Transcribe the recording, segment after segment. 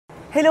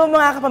Hello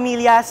mga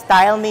kapamilya,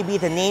 style may be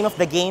the name of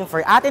the game for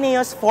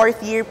Ateneo's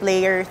fourth-year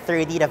player,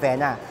 Thirdy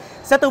Ravena.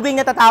 Sa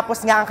tuwing natatapos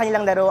nga ang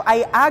kanilang laro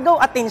ay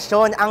agaw at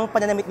tensyon ang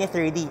pananamit ni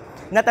Thirdy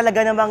na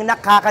talaga namang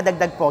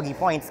nakakadagdag pogi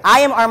points.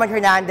 I am Armand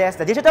Hernandez,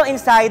 the Digital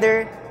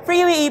Insider for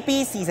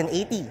UAAP Season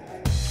 80.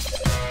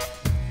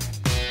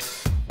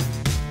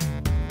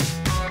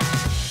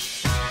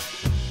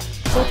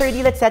 So Thirdy,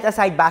 let's set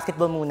aside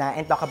basketball muna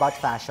and talk about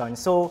fashion.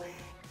 So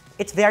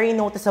it's very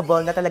noticeable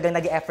na talagang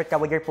nag-effort ka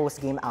with your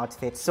post-game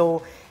outfits.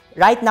 So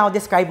right now,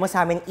 describe mo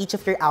sa amin each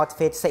of your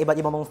outfits sa iba't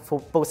ibang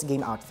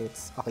post-game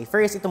outfits. Okay,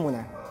 first, ito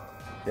muna.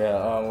 Yeah,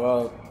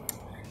 well,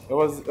 it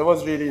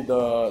was really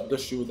the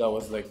shoe that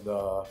was like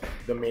the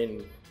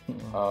main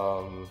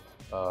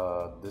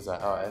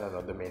design. I don't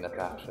know, the main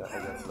attraction.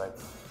 I guess like,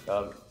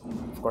 of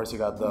course you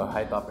got the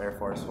high top Air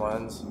Force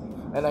Ones,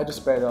 and I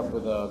just paired up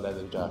with a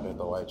leather jacket,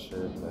 a white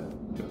shirt, and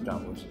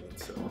camo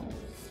jeans. So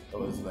it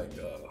was like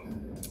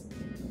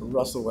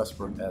Russell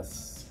Westbrook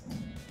as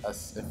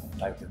if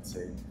I could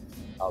say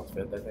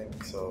outfit, I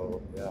think.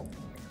 So yeah.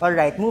 All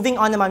right, moving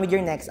on naman with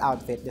your next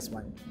outfit, this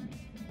one.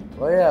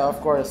 Well, yeah, of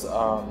course.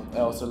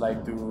 I also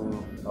like to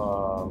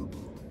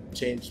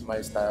change my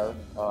style.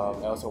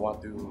 I also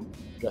want to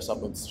dress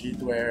up with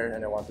streetwear,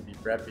 and I want to be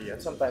preppy, and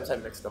sometimes I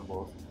mix them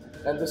both.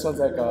 And this one's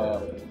like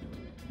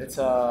it's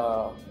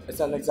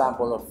an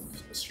example of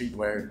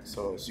streetwear.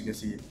 So as you can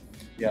see,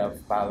 you have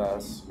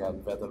palas, you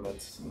have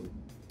Vetements,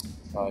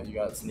 you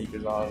got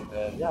sneakers on,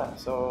 and yeah,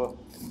 so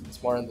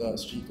it's more on the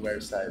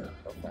streetwear side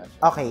of fashion.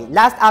 Okay,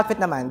 last outfit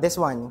naman, this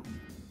one.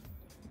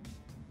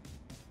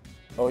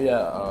 Oh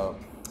yeah,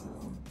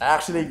 I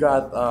actually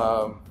got,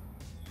 I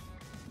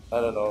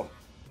don't know,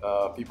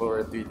 people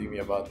were tweeting me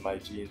about my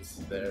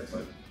jeans there,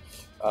 but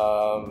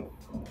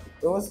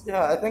it was,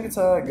 yeah, I think it's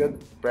a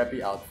good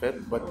preppy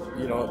outfit, but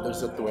you know,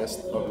 there's a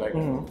twist of like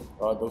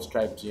those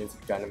striped jeans.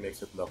 It kind of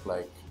makes it look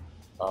like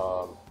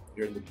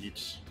you're in the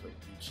beach, like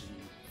beachy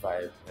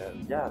vibe,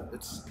 and yeah,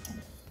 it's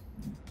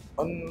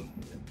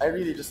I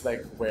really just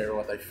like wear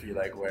what I feel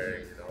like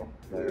wearing, you know.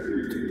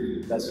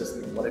 Like, that's just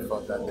what I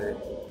felt that day.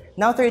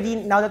 Now, Thirdy,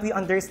 now that we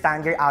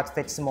understand your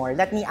outfits more,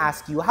 let me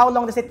ask you, how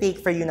long does it take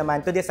for you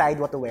naman to decide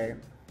what to wear?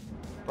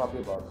 Probably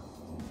about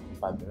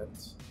 5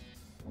 minutes.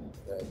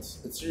 Yeah,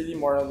 it's really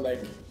more on like,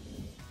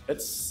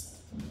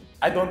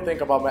 I don't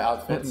think about my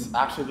outfits.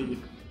 Actually,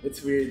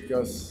 it's weird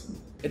because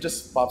it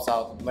just pops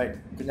out. Like,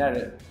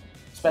 kunyari,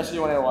 especially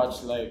when I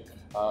watch like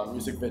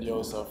music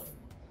videos of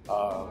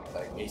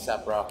like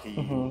A$AP Rocky,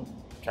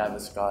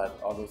 Travis Scott,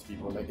 all those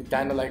people. Like, it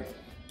kind of like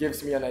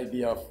gives me an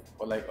idea of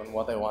like on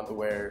what I want to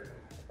wear,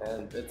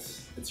 and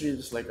it's really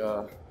just like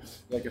a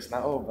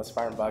snap. Oh, mas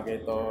parang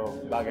bagay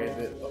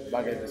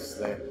this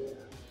like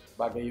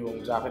bagay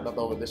yung jacket na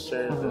to with this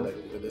shirt, or like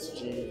with this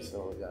jeans.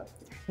 So yeah.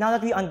 Now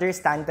that we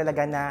understand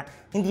talaga na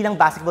hindi lang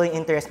basketball yung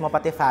interest mo,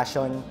 pati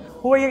fashion,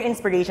 who are your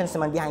inspirations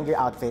naman behind your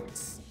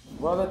outfits?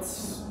 Well,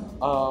 it's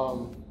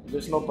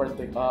there's no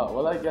particular.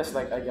 Well, I guess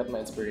like I get my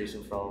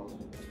inspiration from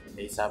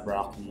A$AP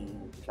Rocky,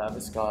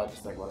 Travis Scott,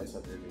 just like what I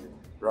said earlier,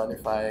 Ronnie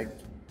Fike,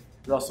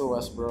 Russell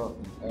Westbrook,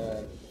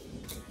 and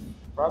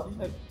probably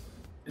like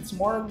it's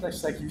more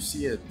just like you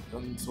see it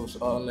on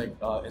social, like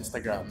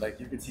Instagram.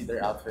 Like you can see their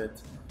outfit,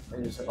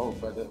 and you're just like, oh,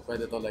 but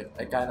like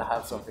I kind of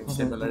have something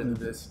similar to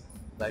this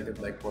that I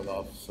could like pull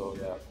off. So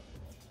yeah.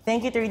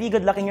 Thank you, Thirdy.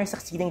 Good luck in your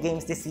succeeding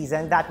games this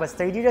season. That was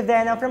Thirdy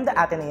Ravena from the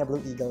Ateneo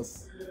Blue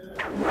Eagles.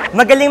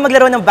 Magaling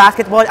maglaro ng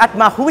basketball at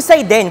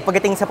mahusay din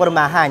pagdating sa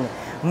pormahan.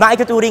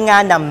 Maituturing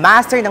nga na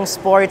master ng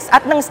sports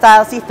at ng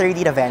style si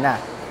Thirdy Ravena.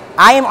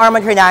 I am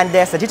Armand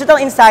Hernandez, the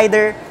Digital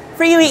Insider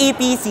for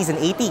UAAP Season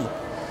 80.